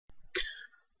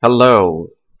Hello.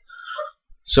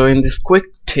 So in this quick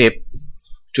tip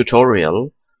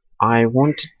tutorial, I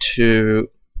wanted to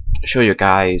show you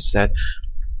guys that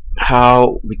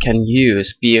how we can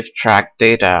use PFTrack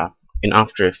data in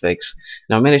After Effects.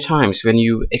 Now, many times when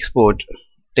you export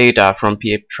data from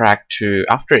PFTrack to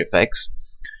After Effects,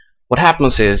 what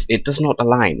happens is it does not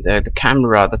align. The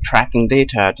camera, the tracking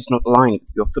data does not align with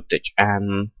your footage,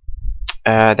 and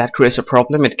that creates a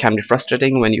problem. It can be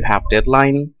frustrating when you have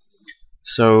deadline.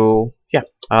 So yeah,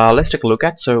 let's take a look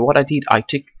at. So what I did, I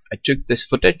took this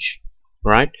footage,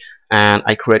 right, and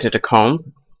I created a comp.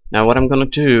 Now what I'm going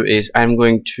to do is I'm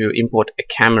going to import a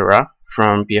camera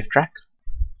from PFTrack,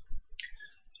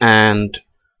 and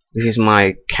this is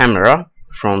my camera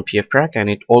from PFTrack, and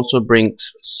it also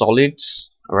brings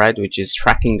solids, right, which is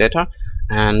tracking data.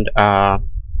 And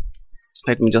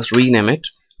let me just rename it.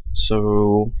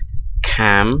 So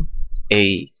cam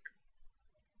A.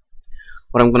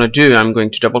 What I'm going to do, I'm going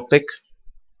to double click,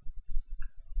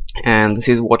 and this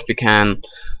is what we can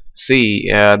see.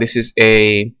 This is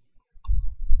a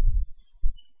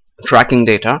tracking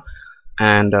data,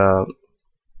 and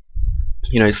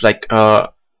it's like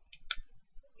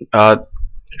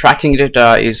tracking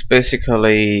data is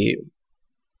basically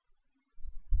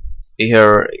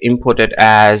here imported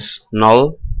as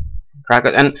null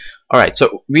tracker. And alright,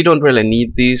 so we don't really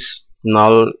need these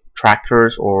null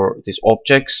trackers or these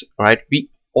objects, right?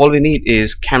 All we need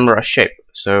is camera shape.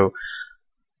 So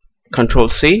Control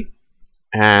C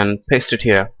and paste it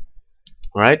here,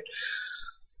 right?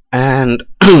 And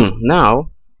now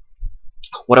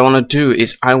what I want to do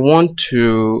is I want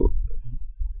to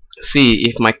see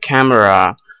if my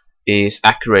camera is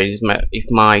accurate, if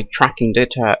my tracking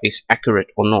data is accurate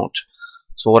or not.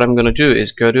 So what I'm going to do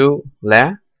is go to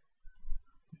Layer,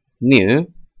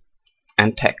 New,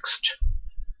 and Text.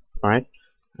 Alright,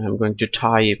 I'm going to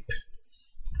type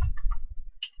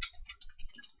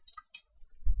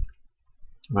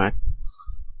right,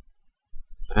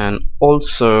 and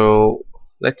also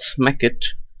let's make it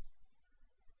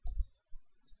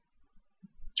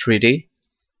 3D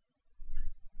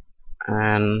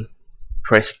and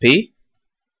press P.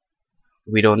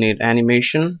 We don't need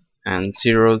animation, and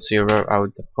 0, 0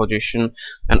 out the position,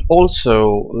 and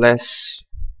also let's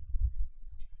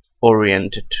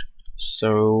orient it.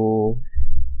 So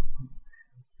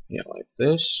yeah, like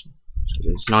this. So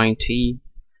there's 90,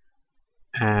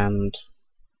 and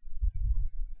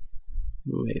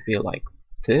maybe like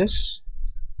this.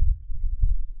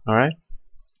 Alright,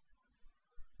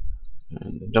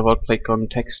 and double click on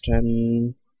text,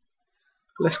 and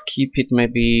let's keep it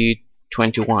maybe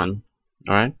 21.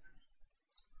 Alright,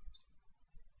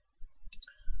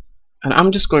 and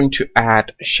I'm just going to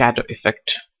add a shadow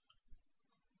effect.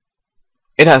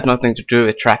 It has nothing to do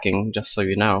with tracking, just so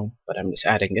you know, but I'm just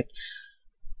adding it.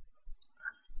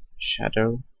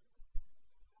 Shadow,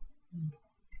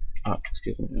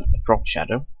 excuse me, drop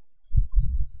shadow,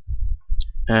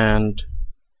 and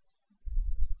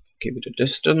give it a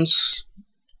distance,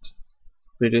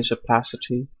 reduce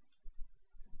opacity,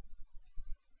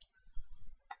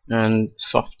 and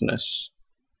softness.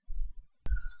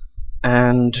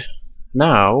 And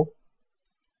now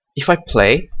if I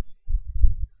play,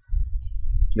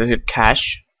 does it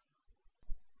cache?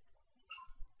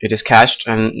 It is cached,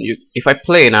 and if I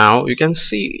play now, you can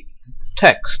see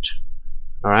text.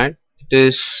 Alright, it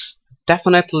is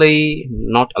definitely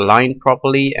not aligned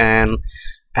properly, and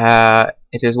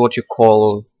it is what you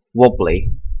call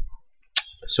wobbly.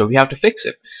 So we have to fix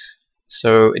it.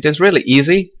 So it is really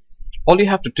easy. All you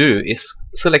have to do is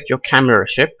select your camera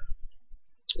shape,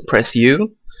 press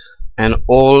U, and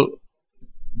all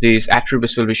these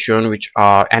attributes will be shown which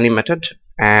are animated,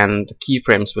 and the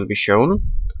keyframes will be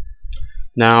shown.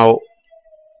 Now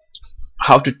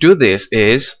how to do this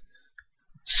is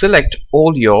select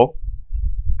all your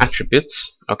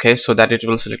attributes, okay, so that it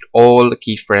will select all the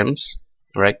keyframes,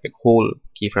 right, the whole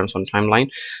keyframes on timeline,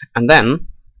 and then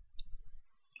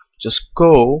just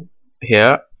go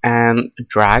here and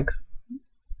drag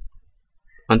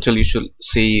until you should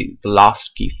see the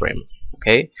last keyframe.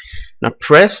 Okay, now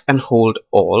press and hold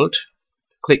Alt,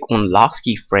 click on last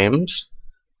keyframes,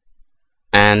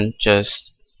 and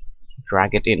just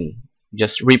drag it in.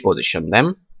 Just reposition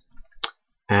them,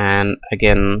 and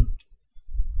again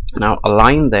now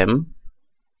align them.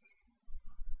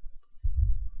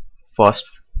 First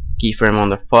keyframe on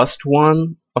the first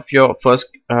one of your first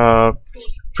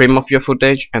frame of your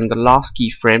footage, and the last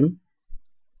keyframe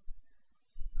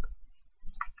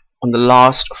on the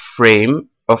last frame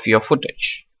of your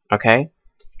footage. Okay,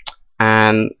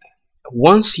 and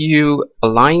once you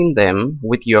align them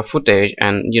with your footage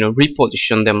and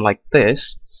reposition them like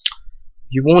this,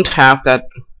 you won't have that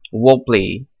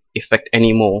wobbly effect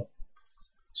anymore.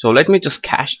 So let me just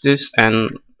cache this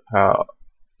and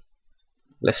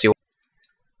let's see.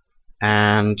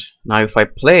 And now if I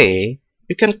play,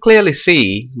 you can clearly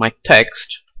see my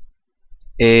text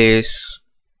is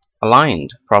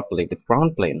aligned properly with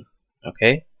ground plane,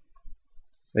 okay,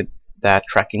 with that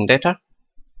tracking data.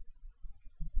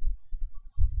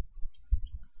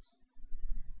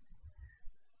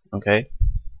 Okay,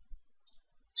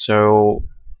 so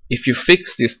if you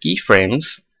fix these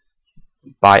keyframes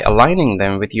by aligning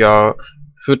them with your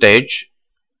footage,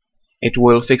 it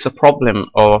will fix a problem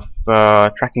of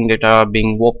tracking data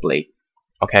being wobbly.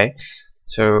 Okay,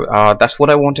 so that's what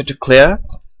I wanted to clear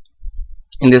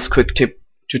in this quick tip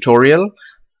tutorial.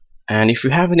 And if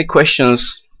you have any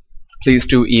questions, please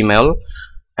do email,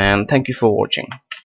 and thank you for watching.